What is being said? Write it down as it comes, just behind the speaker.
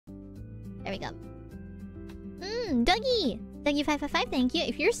There we go. Dougie! Dougie555, thank you.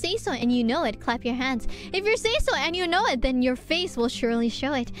 If you're seiso and you know it, clap your hands. If you're seiso and you know it, then your face will surely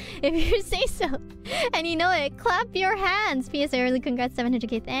show it. If you're seiso and you know it, clap your hands. P.S. early congrats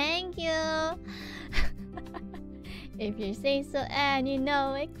 700k. Thank you. If you're seiso and you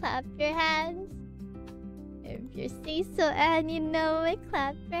know it, clap your hands. If you're seiso and you know it,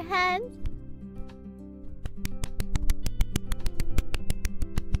 clap your hands.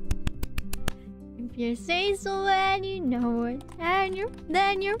 If you're seiso and you know it, and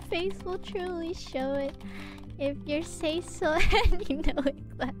then your face will truly show it. If you're seiso and you know it,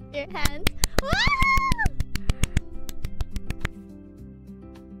 clap your hands.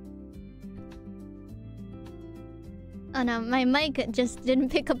 Oh no, my mic just didn't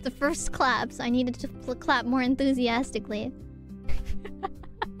pick up the first clap, so I needed to clap more enthusiastically.